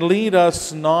 And lead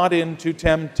us not into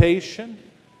temptation,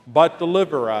 but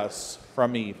deliver us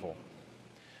from evil.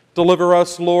 Deliver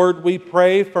us, Lord, we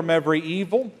pray, from every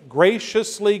evil.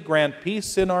 Graciously grant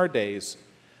peace in our days,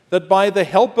 that by the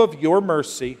help of your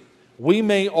mercy we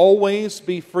may always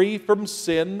be free from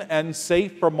sin and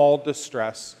safe from all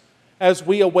distress, as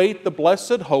we await the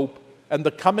blessed hope and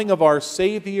the coming of our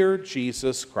Savior,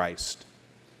 Jesus Christ.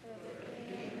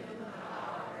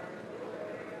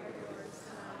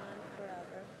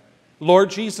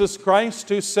 Lord Jesus Christ,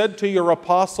 who said to your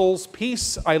apostles,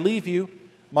 Peace I leave you,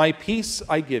 my peace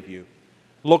I give you.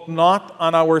 Look not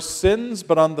on our sins,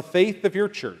 but on the faith of your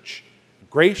church.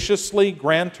 Graciously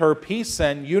grant her peace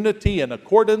and unity in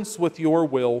accordance with your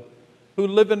will, who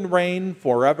live and reign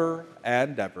forever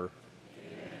and ever.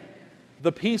 Amen.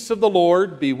 The peace of the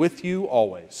Lord be with you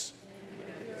always. And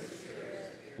with your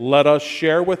spirit. Let us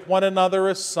share with one another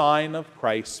a sign of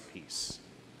Christ's peace.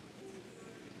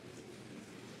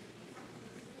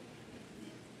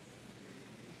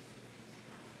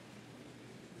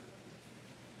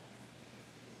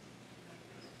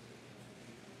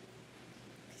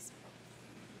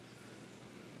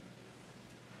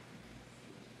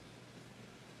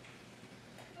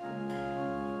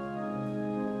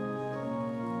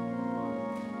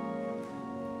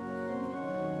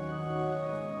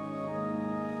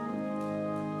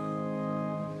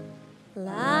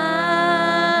 Lamb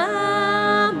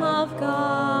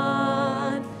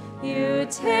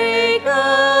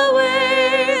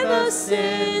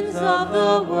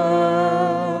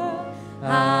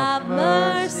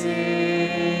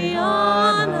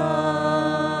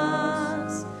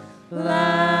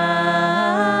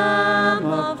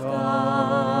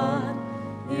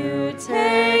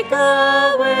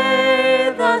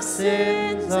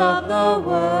sins of the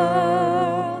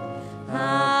world,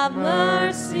 have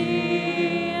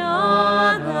mercy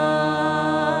on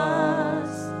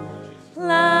us.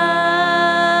 Lamb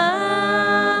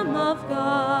of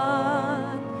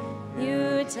God,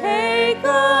 you take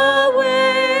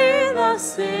away the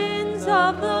sins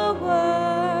of the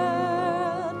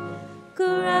world.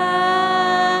 Grant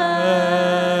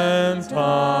us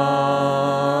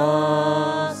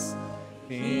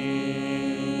peace.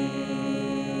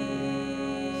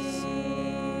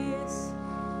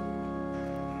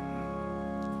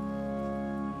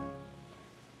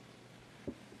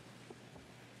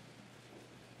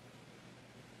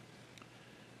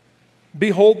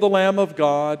 Behold the Lamb of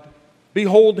God.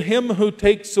 Behold him who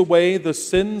takes away the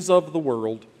sins of the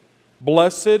world.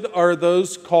 Blessed are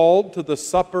those called to the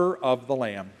supper of the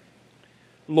Lamb.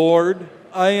 Lord,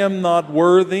 I am not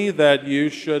worthy that you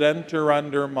should enter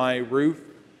under my roof,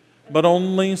 but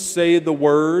only say the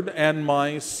word, and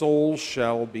my soul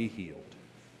shall be healed.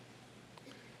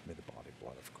 May the body and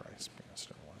blood of Christ bring us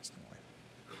to everlasting life.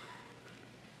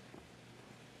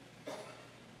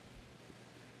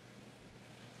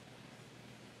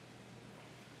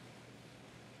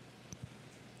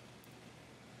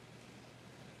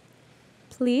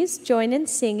 Please join in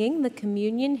singing the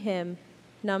communion hymn,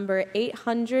 number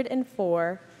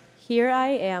 804, Here I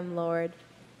Am, Lord,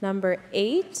 number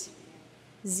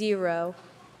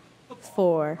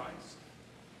 804.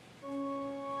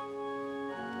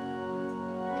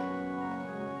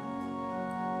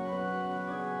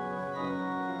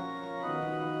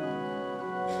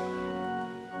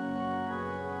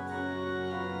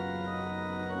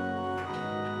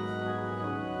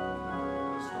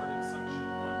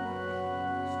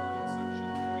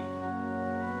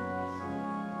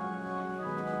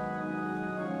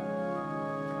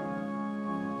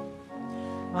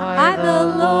 I, the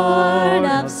Lord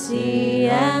of sea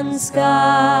and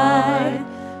sky,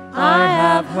 I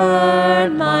have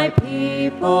heard my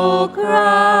people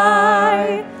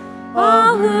cry,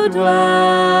 all who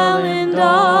dwell in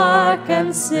dark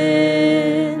and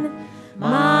sin,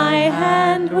 my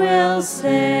hand will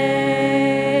save.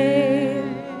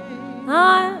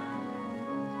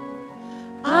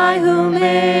 I who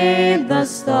made the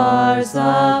stars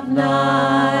of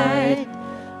night,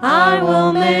 I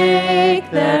will make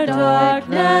their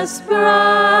darkness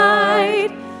bright.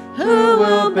 Who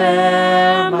will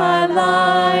bear my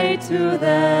light to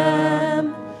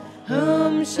them?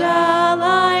 Whom shall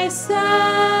I send?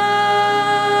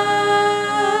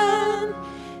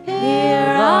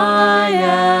 Here I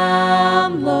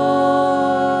am,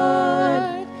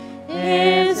 Lord.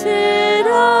 Is it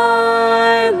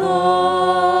I,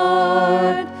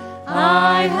 Lord?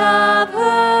 I have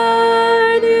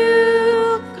heard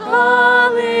you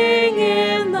calling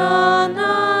in the night.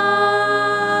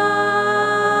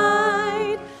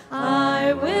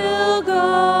 I will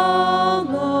go,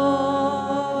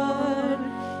 Lord,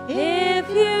 if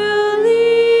you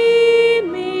lead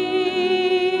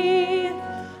me.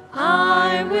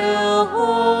 I will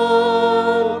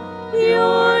hold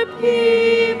your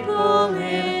people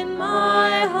in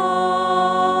my heart.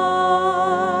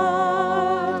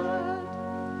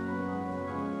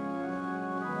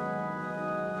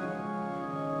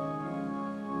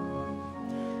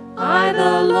 I,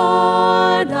 the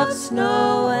Lord of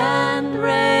snow and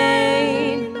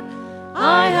rain,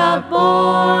 I have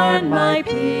borne my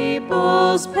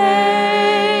people's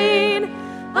pain.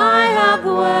 I have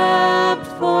wept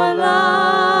for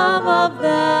love of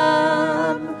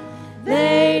them.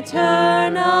 They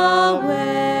turn away.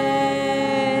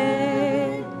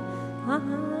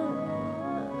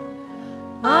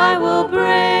 I will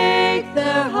break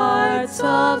their hearts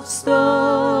of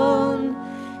stone,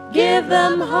 give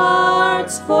them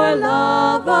hearts for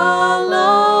love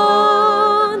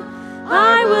alone.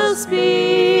 I will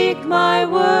speak my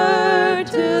word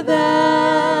to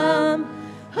them.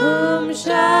 Whom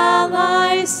shall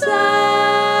I send?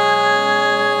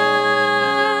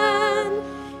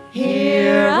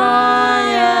 Here I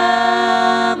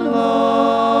am,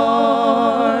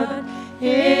 Lord.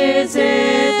 Is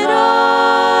it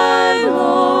I,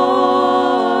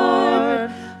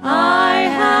 Lord? I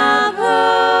have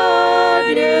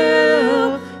heard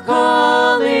you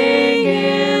calling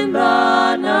in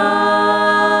the night.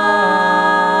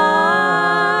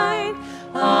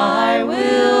 I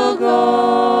will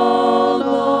go,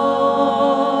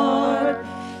 Lord,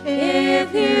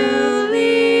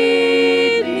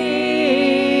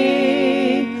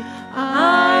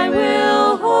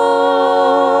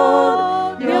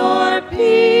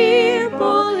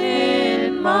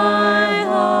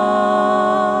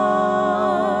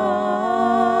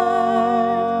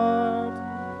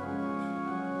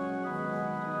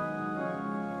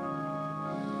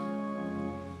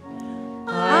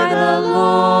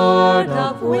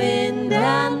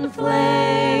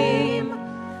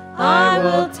 I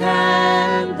will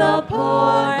tend the poor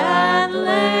and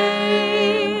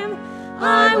lame.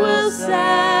 I will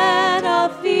set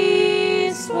a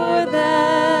feast for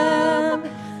them.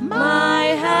 My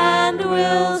hand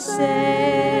will save.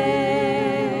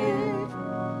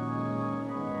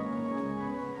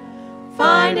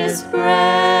 Finest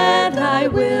bread I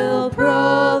will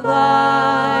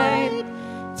provide,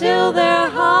 till their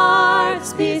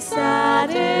hearts be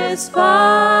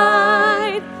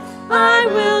satisfied. I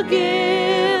will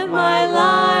give my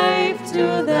life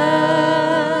to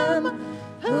them.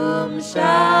 Whom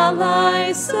shall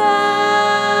I send?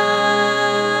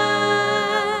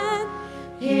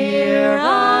 Here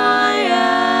I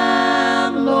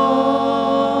am,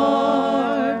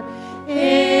 Lord.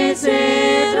 Is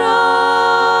it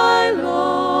I,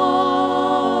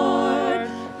 Lord?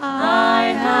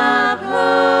 I have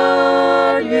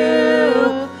heard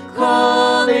you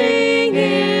calling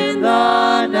in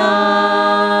the night.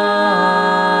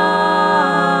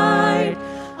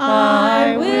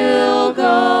 I will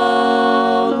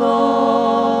go,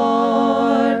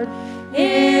 Lord,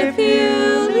 if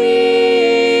you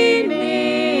lead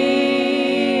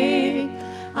me.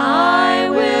 I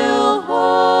will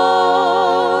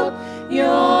hold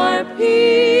your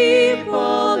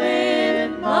people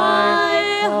in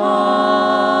my heart.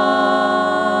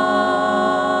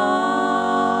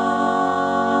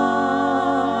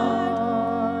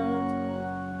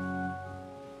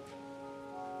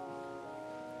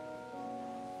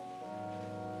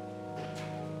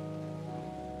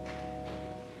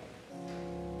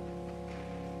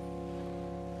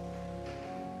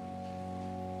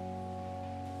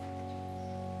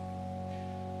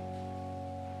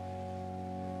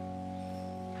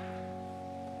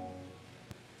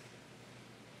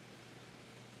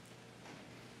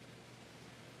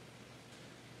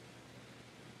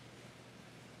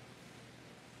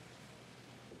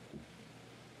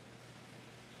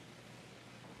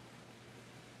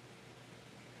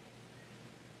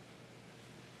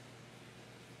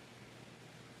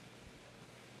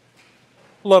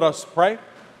 Let us pray.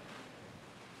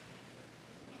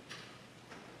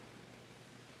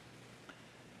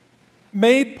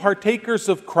 Made partakers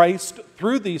of Christ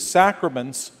through these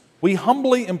sacraments, we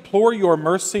humbly implore your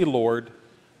mercy, Lord,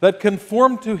 that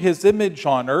conformed to his image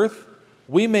on earth,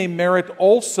 we may merit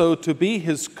also to be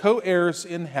his co-heirs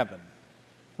in heaven,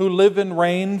 who live and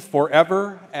reign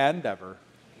forever and ever.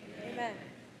 Amen.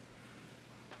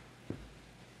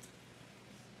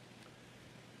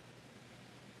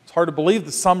 It's hard to believe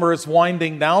the summer is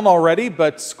winding down already,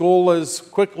 but school is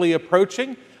quickly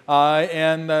approaching.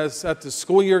 And as the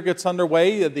school year gets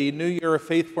underway, the New Year of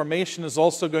Faith Formation is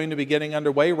also going to be getting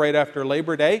underway right after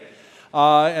Labor Day.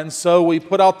 And so we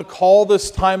put out the call this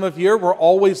time of year. We're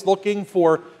always looking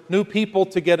for new people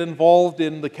to get involved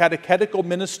in the catechetical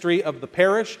ministry of the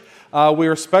parish. We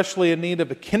are especially in need of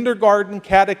a kindergarten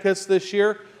catechist this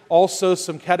year, also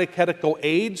some catechetical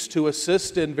aides to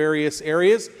assist in various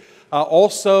areas.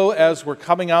 Also, as we're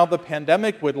coming out of the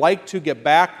pandemic, we'd like to get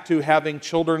back to having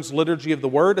children's liturgy of the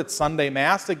Word at Sunday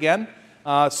Mass again,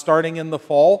 starting in the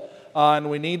fall. And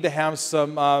we need to have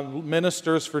some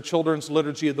ministers for children's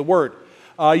liturgy of the Word.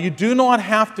 You do not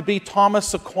have to be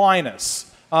Thomas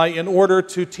Aquinas in order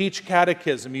to teach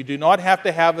catechism. You do not have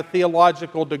to have a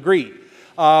theological degree.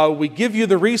 We give you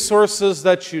the resources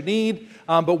that you need,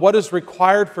 but what is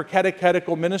required for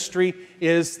catechetical ministry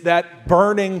is that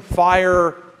burning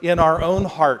fire in our own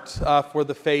heart for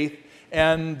the faith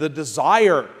and the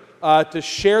desire to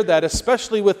share that,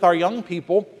 especially with our young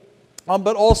people,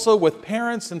 but also with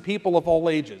parents and people of all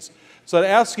ages. So I'd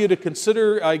ask you to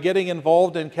consider getting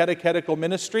involved in catechetical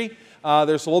ministry.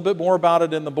 There's a little bit more about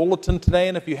it in the bulletin today,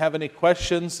 and if you have any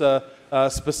questions,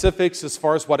 specifics as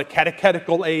far as what a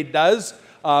catechetical aid does,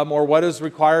 or what is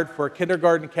required for a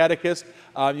kindergarten catechist,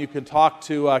 you can talk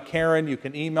to Karen, you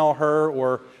can email her,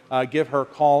 or give her a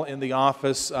call in the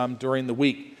office during the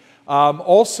week.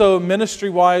 Also,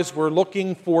 ministry-wise, we're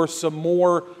looking for some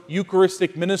more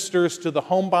Eucharistic ministers to the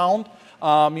homebound.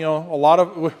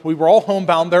 We were all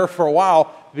homebound there for a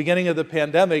while, beginning of the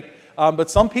pandemic, but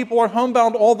some people are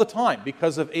homebound all the time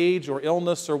because of age or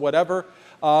illness or whatever.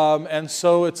 And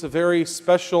so it's a very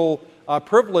special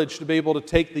privilege to be able to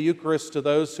take the Eucharist to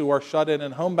those who are shut in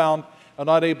and homebound and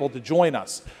not able to join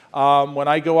us. When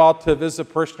I go out to visit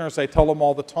parishioners, I tell them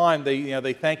all the time,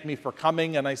 they thank me for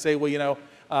coming, and I say, well,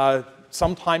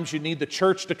 sometimes you need the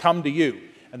church to come to you.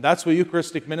 And that's what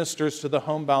Eucharistic ministers to the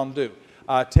homebound do.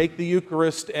 Take the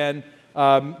Eucharist, and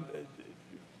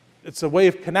it's a way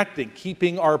of connecting,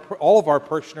 keeping all of our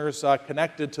parishioners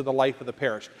connected to the life of the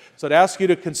parish. So I'd ask you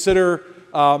to consider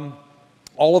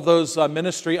all of those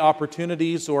ministry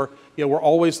opportunities, or we're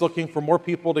always looking for more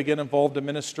people to get involved in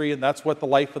ministry, and that's what the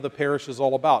life of the parish is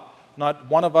all about. Not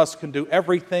one of us can do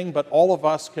everything, but all of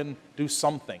us can do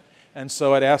something. And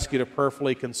so I'd ask you to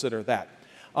prayerfully consider that.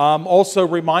 Also,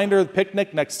 reminder, the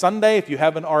picnic next Sunday. If you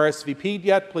haven't RSVP'd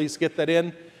yet, please get that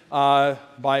in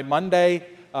by Monday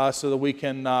so that we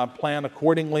can plan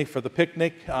accordingly for the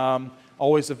picnic.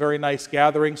 Always a very nice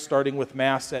gathering, starting with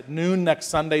Mass at noon next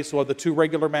Sunday. So we'll have the 2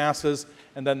 regular Masses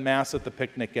and then Mass at the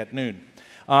picnic at noon.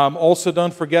 Also,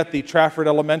 don't forget the Trafford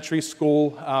Elementary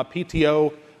School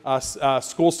PTO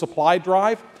school supply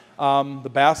drive.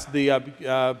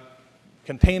 The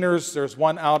containers, there's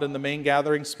one out in the main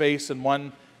gathering space and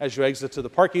one as you exit to the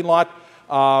parking lot.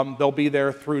 They'll be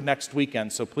there through next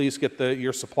weekend, so please get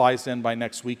your supplies in by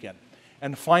next weekend.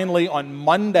 And finally, on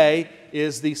Monday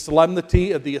is the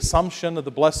Solemnity of the Assumption of the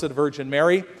Blessed Virgin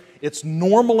Mary. It's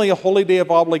normally a holy day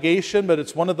of obligation, but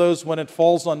it's one of those when it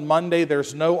falls on Monday,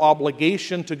 there's no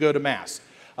obligation to go to Mass.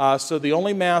 So the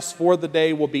only Mass for the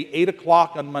day will be 8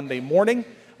 o'clock on Monday morning.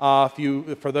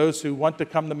 For those who want to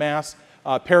come to Mass,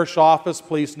 parish office,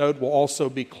 please note, will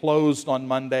also be closed on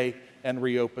Monday and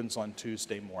reopens on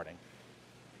Tuesday morning.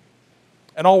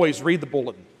 And always read the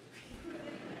bulletin.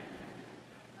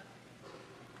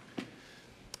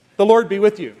 The Lord be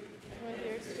with you. With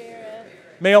your spirit.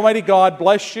 May Almighty God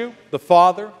bless you, the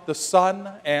Father, the Son,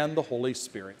 and the Holy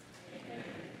Spirit.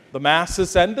 The Mass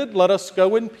is ended. Let us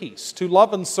go in peace to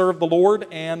love and serve the Lord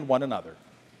and one another.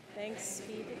 Thanks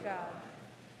be to God.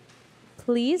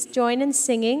 Please join in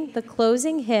singing the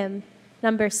closing hymn,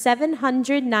 number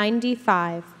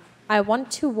 795. I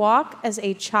want to walk as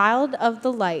a child of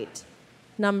the light.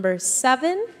 Number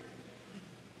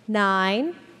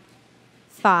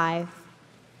 795.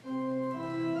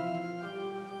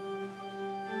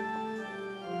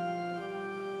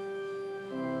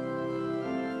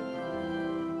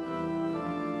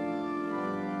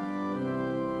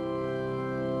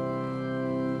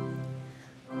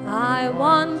 I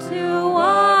want to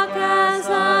walk as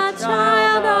a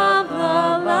child of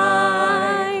the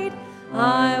light.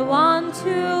 I want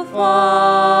to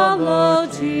follow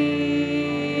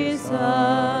Jesus.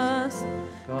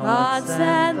 God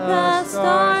sent the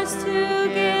stars to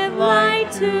give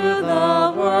light to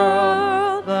the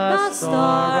world. The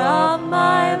star of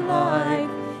my life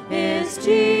is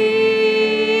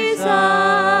Jesus.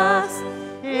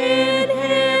 In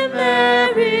him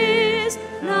there is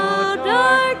no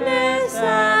darkness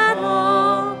at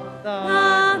all.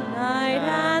 The night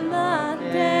and the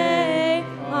day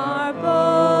are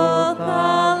both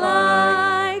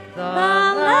alike. The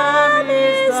Lamb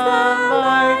is the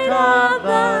light of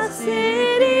the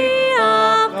city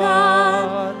of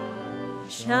God.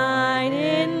 Shine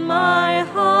in my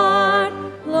heart,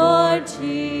 Lord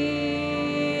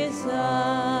Jesus.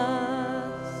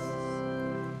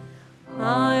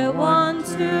 I want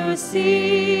to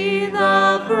see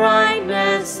the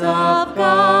brightness of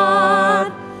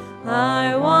God.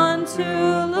 I want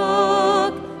to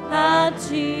look at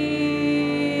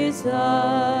Jesus.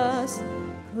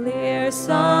 Clear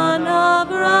sun of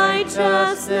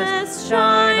righteousness,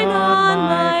 shine on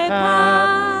my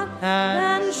path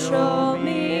and show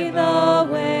me the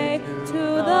way to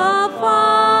the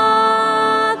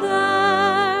Father.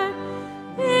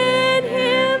 In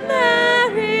him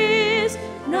there is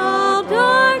no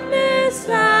darkness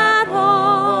at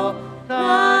all.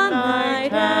 The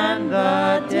night and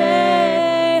the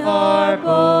day are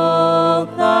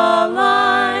both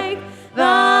alike. The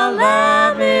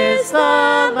Lamb is the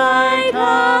light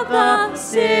of the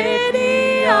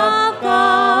city of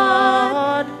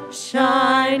God.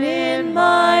 Shine in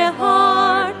my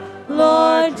heart,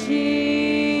 Lord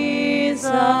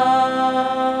Jesus.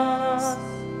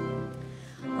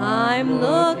 I'm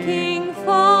looking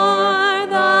for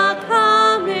the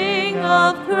coming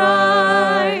of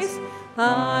Christ.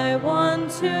 I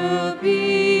want to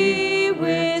be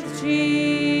with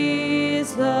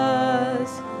Jesus.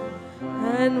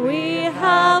 And we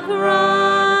have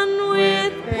run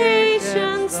with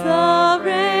patience the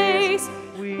race.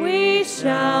 We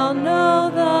shall know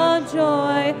the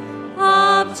joy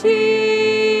of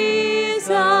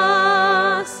Jesus.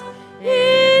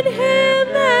 In him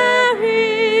there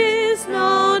is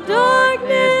no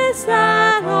darkness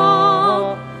at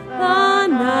all. The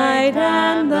night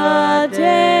and the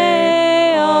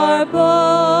day are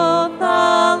both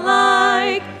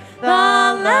alike. The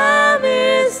Lamb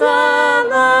is the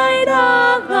light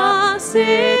of the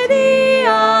city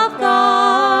of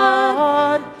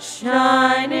God.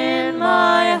 Shine in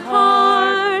my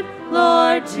heart,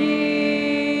 Lord Jesus.